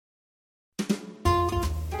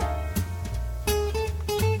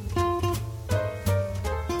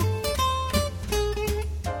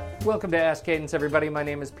Welcome to Ask Cadence, everybody. My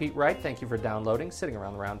name is Pete Wright. Thank you for downloading. Sitting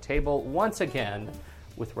around the round table once again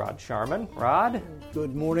with Rod Sharman. Rod.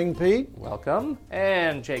 Good morning, Pete. Welcome.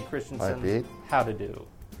 And Jay Christensen. Hi, Pete. How to do?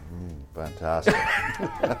 Fantastic.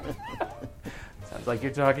 Sounds like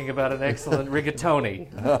you're talking about an excellent rigatoni.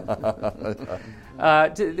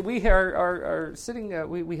 We are sitting.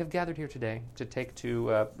 We have gathered here today to take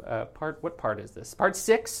to part. What part is this? Part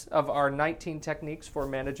 6 of our 19 techniques for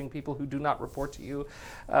managing people who do not report to you.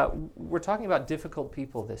 We're talking about difficult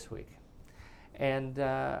people this week. And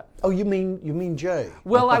oh, you mean Jay?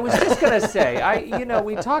 Well, I was just going to say,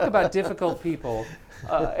 we talk about difficult people.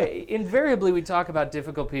 Invariably, we talk about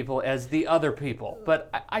difficult people as the other people. But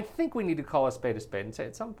I think we need to call a spade and say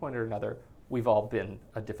at some point or another, we've all been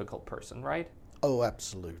a difficult person, right? Oh,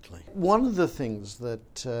 absolutely. One of the things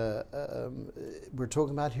that we're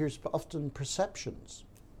talking about here is often perceptions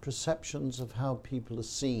of how people are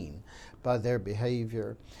seen by their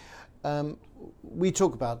behavior. We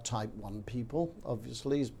talk about type 1 people,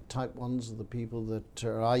 obviously. Type 1s are the people that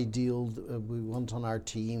are ideal, we want on our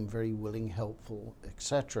team, very willing, helpful,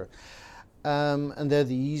 etc. And they're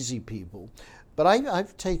the easy people. But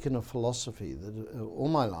I've taken a philosophy that all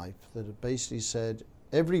my life that have basically said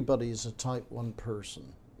everybody is a type 1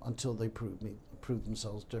 person until they prove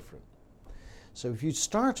themselves different. So if you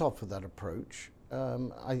start off with that approach,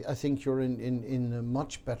 I think you're in a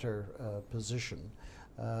much better position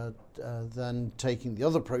than taking the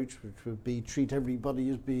other approach, which would be treat everybody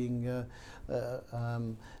as being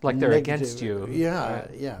like they're negative. Against you.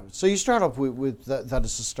 Yeah. So you start off with that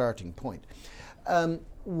as a starting point.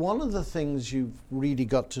 One of the things you've really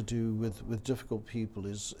got to do with difficult people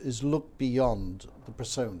is look beyond the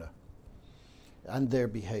persona and their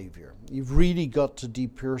behavior. You've really got to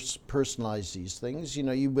depersonalize these things. You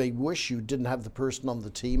know, you may wish you didn't have the person on the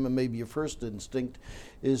team, and maybe your first instinct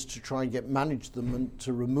is to try and manage them and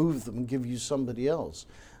to remove them and give you somebody else.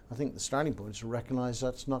 I think the starting point is to recognize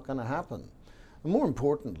that's not going to happen. And more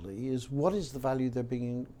importantly is what is the value they're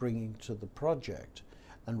bringing to the project,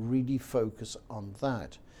 and really focus on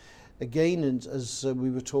that. Again, as we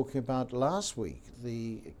were talking about last week,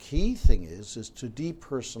 the key thing is to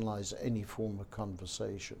depersonalize any form of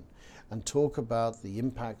conversation and talk about the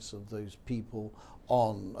impacts of those people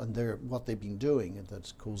on and what they've been doing and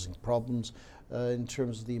that's causing problems in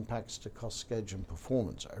terms of the impacts to cost, schedule, and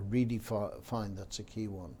performance. I really find that's a key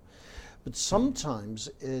one. But sometimes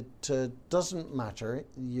it doesn't matter.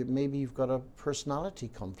 Maybe you've got a personality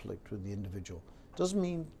conflict with the individual. Doesn't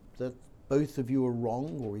mean that both of you are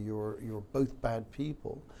wrong or you're both bad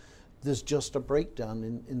people. There's just a breakdown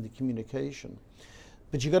in the communication.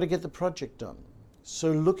 But you've got to get the project done.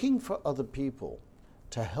 So looking for other people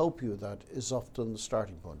to help you with that is often the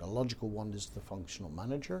starting point. A logical one is the functional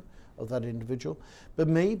manager of that individual, but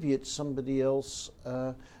maybe it's somebody else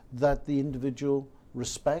that the individual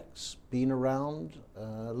respects, being around,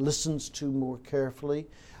 listens to more carefully,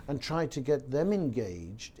 and try to get them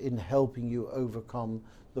engaged in helping you overcome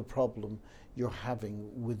the problem you're having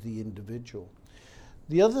with the individual.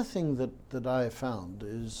 The other thing that I have found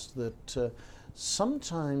is that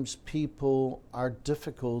sometimes people are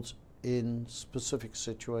difficult in specific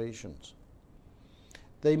situations.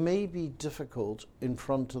 They may be difficult in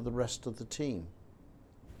front of the rest of the team,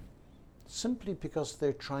 simply because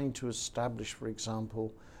they're trying to establish, for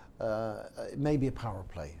example, maybe a power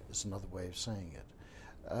play is another way of saying it,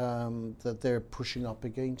 that they're pushing up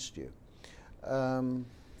against you.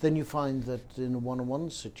 Then you find that in a one-on-one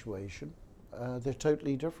situation, they're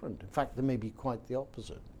totally different. In fact, they may be quite the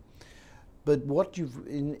opposite. But what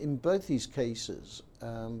in both these cases,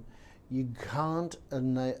 you can't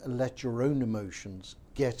let your own emotions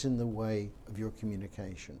get in the way of your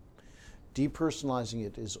communication. Depersonalizing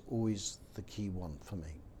it is always the key one for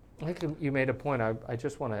me. I think you made a point. I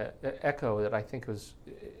just want to echo that. I think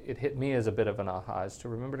it hit me as a bit of an aha, is to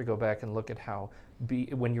remember to go back and look at how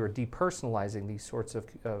when you're depersonalizing these sorts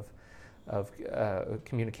of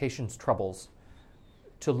communications troubles,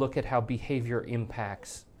 to look at how behavior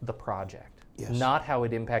impacts the project. Yes. Not how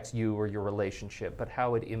it impacts you or your relationship, but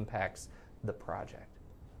how it impacts the project.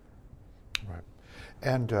 Right.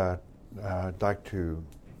 And I'd like to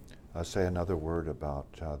say another word about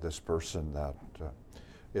this person that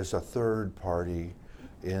is a third party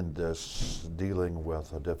in this dealing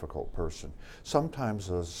with a difficult person. Sometimes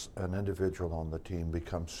as an individual on the team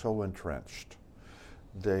becomes so entrenched,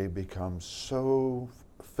 they become so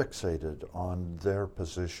fixated on their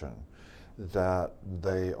position that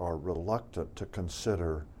they are reluctant to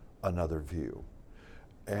consider another view.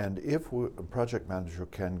 And if a project manager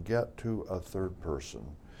can get to a third person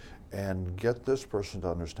and get this person to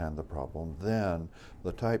understand the problem. Then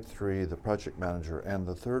the type 3, the project manager, and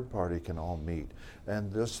the third party can all meet. And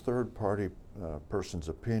this third party person's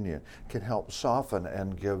opinion can help soften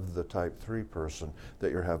and give the type 3 person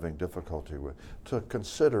that you're having difficulty with to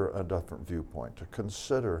consider a different viewpoint, to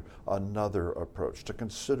consider another approach, to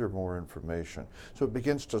consider more information. So it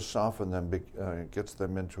begins to soften them, gets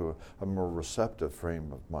them into a more receptive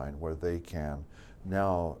frame of mind where they can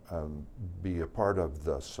now be a part of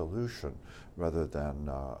the solution rather than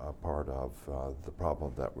a part of the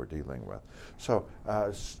problem that we're dealing with. So,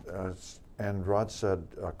 and Rod said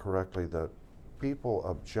correctly that people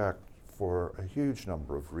object for a huge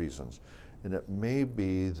number of reasons. And it may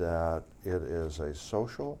be that it is a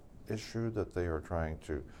social issue that they are trying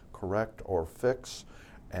to correct or fix.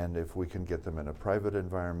 And if we can get them in a private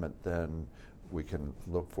environment, then we can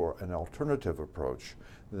look for an alternative approach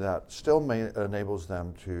that still enables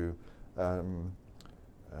them to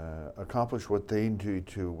accomplish what they need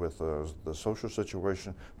to with the social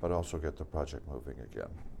situation, but also get the project moving again.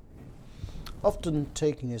 Often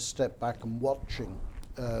taking a step back and watching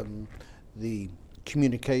the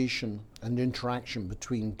communication and interaction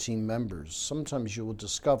between team members, sometimes you will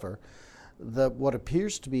discover that what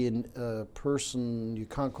appears to be a person you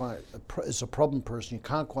can't quite, is a problem person, you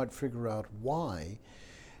can't quite figure out why,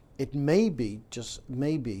 it may be, just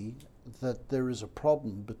maybe, that there is a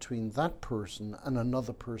problem between that person and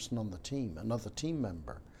another person on the team, another team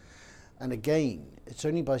member. And again, it's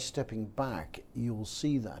only by stepping back you'll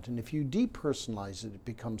see that. And if you depersonalize it, it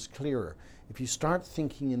becomes clearer. If you start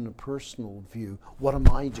thinking in a personal view, what am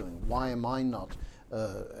I doing? Why am I not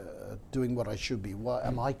doing what I should be? Why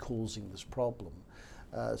am I causing this problem?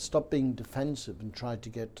 Stop being defensive and try to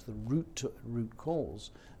get to the root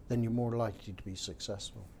cause, then you're more likely to be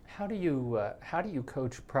successful. How do you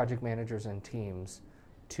coach project managers and teams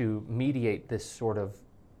to mediate this sort of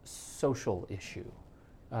social issue?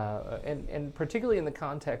 And particularly in the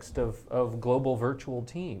context of global virtual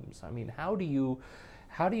teams. I mean, how do you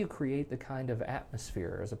create the kind of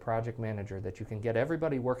atmosphere as a project manager that you can get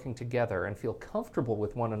everybody working together and feel comfortable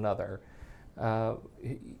with one another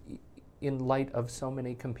in light of so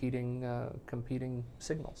many competing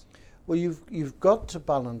signals? Well, you've got to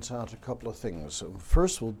balance out a couple of things. So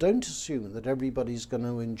first of all, don't assume that everybody's going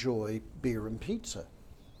to enjoy beer and pizza.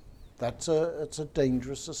 It's a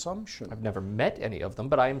dangerous assumption. I've never met any of them,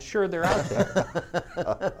 but I am sure they're out there.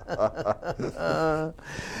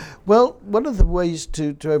 Well, one of the ways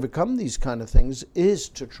to overcome these kind of things is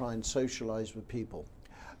to try and socialize with people.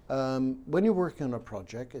 When you're working on a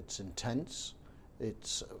project, it's intense,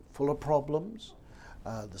 it's full of problems,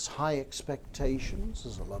 there's high expectations,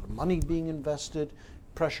 there's a lot of money being invested,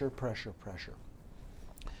 pressure.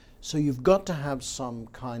 So you've got to have some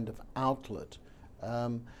kind of outlet.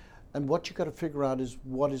 And what you've got to figure out is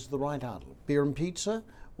what is the right outlet. Beer and pizza,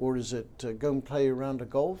 or is it go and play around a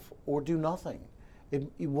golf, or do nothing? And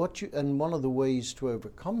one of the ways to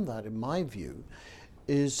overcome that, in my view,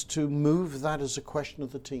 is to move that as a question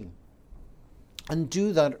of the team. And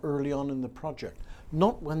do that early on in the project.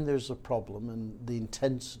 Not when there's a problem and the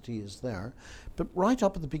intensity is there, but right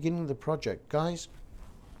up at the beginning of the project. Guys,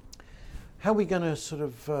 how are we going to sort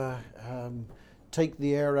of take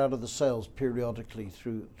the air out of the sails periodically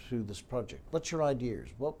through this project? What's your ideas?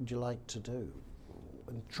 What would you like to do?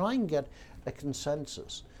 And try and get a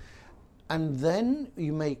consensus. And then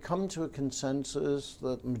you may come to a consensus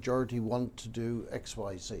that the majority want to do X,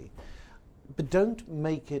 Y, Z. But don't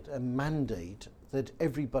make it a mandate that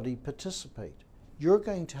everybody participate. You're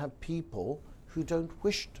going to have people who don't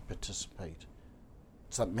wish to participate.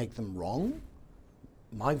 Does that make them wrong?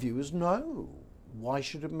 My view is no. Why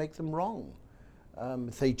should it make them wrong?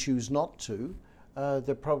 If they choose not to,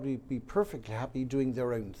 they'll probably be perfectly happy doing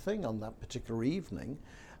their own thing on that particular evening,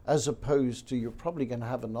 as opposed to you're probably going to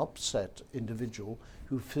have an upset individual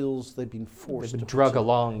who feels they've been forced to drug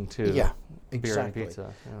along to beer and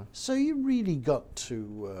pizza. Yeah. So you really got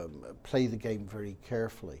to play the game very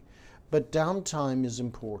carefully. But downtime is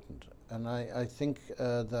important. And I think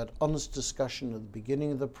that honest discussion at the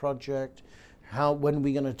beginning of the project, when are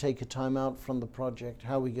we going to take a time out from the project?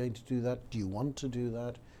 How are we going to do that? Do you want to do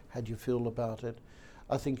that? How do you feel about it?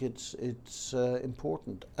 I think it's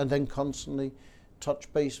important. And then constantly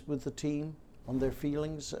touch base with the team on their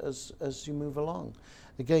feelings as you move along.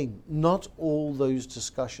 Again, not all those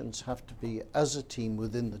discussions have to be as a team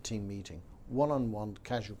within the team meeting. One-on-one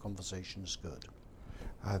casual conversation is good.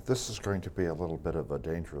 This is going to be a little bit of a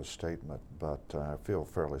dangerous statement, but I feel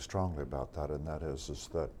fairly strongly about that, and that is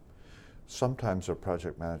that sometimes a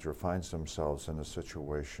project manager finds themselves in a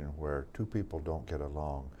situation where two people don't get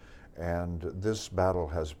along, And this battle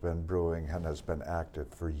has been brewing and has been active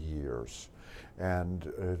for years.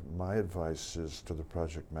 And my advice is to the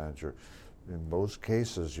project manager, in most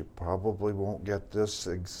cases, you probably won't get this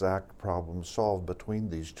exact problem solved between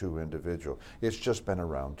these two individuals. It's just been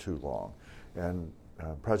around too long. And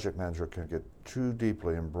project manager can get too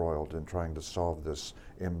deeply embroiled in trying to solve this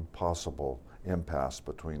impossible impasse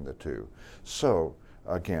between the two. So,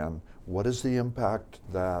 again, what is the impact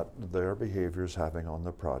that their behavior is having on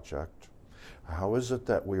the project? How is it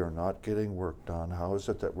that we are not getting work done? How is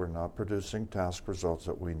it that we're not producing task results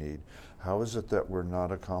that we need? How is it that we're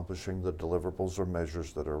not accomplishing the deliverables or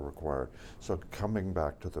measures that are required? So coming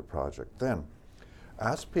back to the project. Then,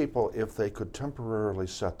 ask people if they could temporarily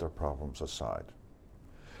set their problems aside.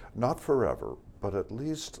 Not forever, but at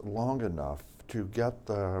least long enough to get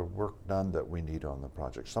the work done that we need on the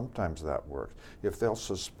project. Sometimes that works. If they'll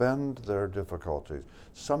suspend their difficulties,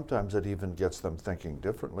 sometimes it even gets them thinking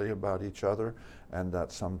differently about each other, and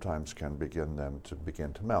that sometimes can begin them to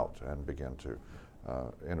melt and begin to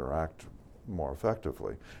interact more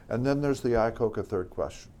effectively. And then there's the ICOCA third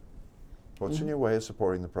question. What's in your way of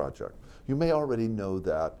supporting the project? You may already know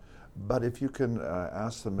that, but if you can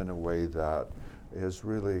ask them in a way that is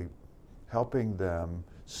really helping them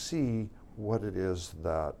see what it is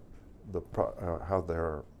that how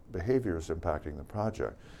their behavior is impacting the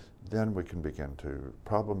project, then we can begin to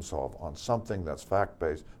problem solve on something that's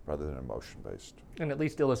fact-based rather than emotion-based. And at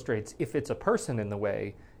least illustrates, if it's a person in the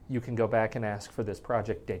way, you can go back and ask for this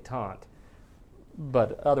project détente.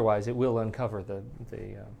 But otherwise, it will uncover the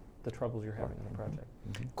troubles you're having in the project.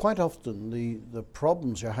 Mm-hmm. Quite often, the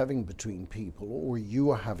problems you're having between people, or you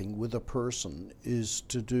are having with a person, is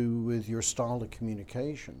to do with your style of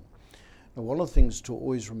communication. Now, one of the things to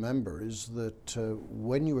always remember is that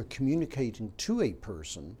when you are communicating to a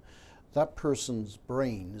person, that person's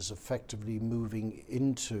brain is effectively moving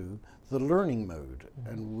into the learning mode.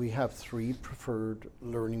 And we have 3 preferred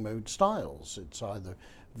learning mode styles. It's either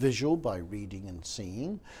visual, by reading and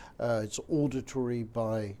seeing, it's auditory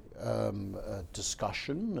by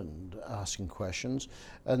discussion and asking questions,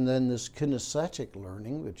 and then there's kinesthetic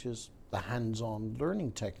learning, which is the hands-on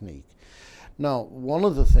learning technique. Now, one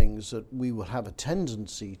of the things that we will have a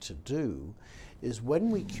tendency to do is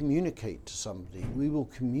when we communicate to somebody, we will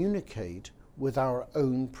communicate with our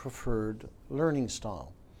own preferred learning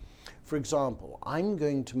style. For example, I'm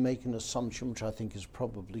going to make an assumption, which I think is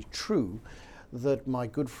probably true, that my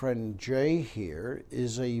good friend Jay here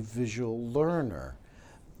is a visual learner,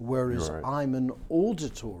 whereas Right. I'm an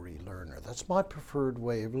auditory learner. That's my preferred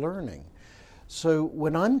way of learning. So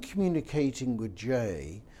when I'm communicating with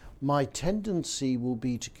Jay, my tendency will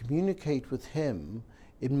be to communicate with him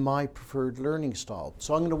in my preferred learning style.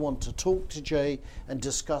 So I'm going to want to talk to Jay and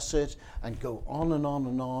discuss it and go on and on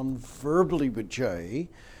and on verbally with Jay.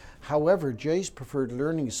 However, Jay's preferred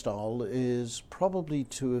learning style is probably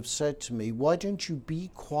to have said to me, why don't you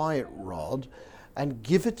be quiet, Rod, and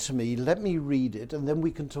give it to me, let me read it, and then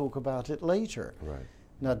we can talk about it later. Right.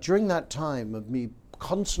 Now, during that time of me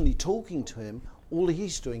constantly talking to him, all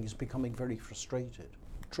he's doing is becoming very frustrated.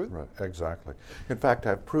 True? Right, exactly. In fact,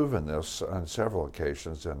 I've proven this on several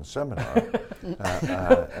occasions in a seminar.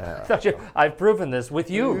 I've proven this with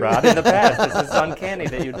you, Rod, in the past. This is uncanny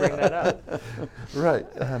that you'd bring that up. Right,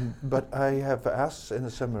 but I have asked in the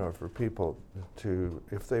seminar for people to,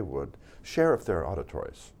 if they would, share if they're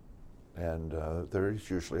auditories. And there's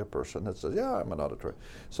usually a person that says, yeah, I'm an auditory.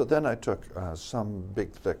 So then I took some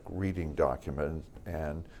big, thick reading document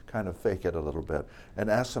and kind of fake it a little bit and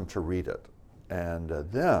asked them to read it. And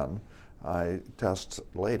then I test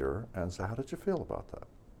later and say, how did you feel about that?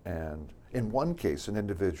 And in one case, an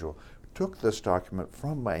individual took this document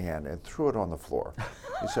from my hand and threw it on the floor.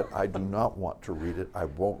 He said, I do not want to read it. I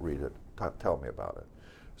won't read it. Tell me about it.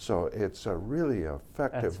 So it's a really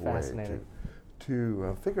effective way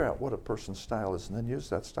to figure out what a person's style is and then use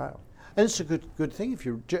that style. And it's a good thing if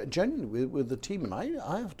you're genuinely with the team. And I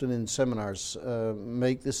often in seminars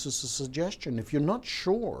make this as a suggestion. If you're not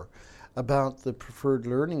sure about the preferred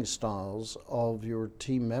learning styles of your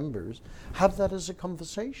team members, have that as a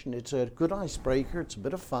conversation. It's a good icebreaker, it's a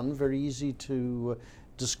bit of fun, very easy to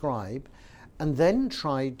describe. And then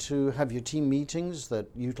try to have your team meetings that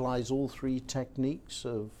utilize all 3 techniques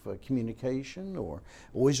of communication, or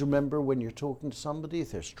always remember when you're talking to somebody,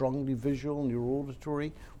 if they're strongly visual and you're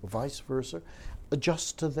auditory, or vice versa,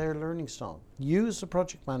 adjust to their learning style. You as a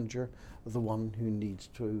project manager are the one who needs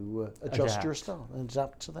to adjust your style and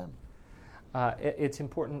adapt to them. It's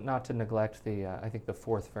important not to neglect I think the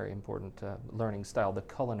 4th very important learning style, the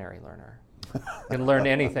culinary learner. You can learn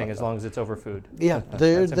anything as long as it's over food. Yeah, That's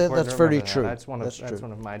important that's to very remember true. that. That's one of That's true.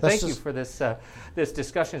 one of mine. That's Thank you just- for this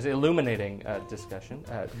discussion, this illuminating discussion,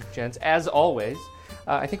 gents. As always,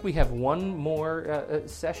 I think we have one more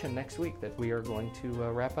session next week that we are going to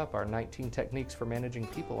wrap up our 19 techniques for managing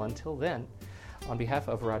people. Until then, on behalf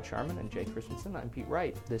of Rod Sharman and Jay Christensen, I'm Pete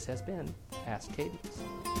Wright. This has been Ask Cadence.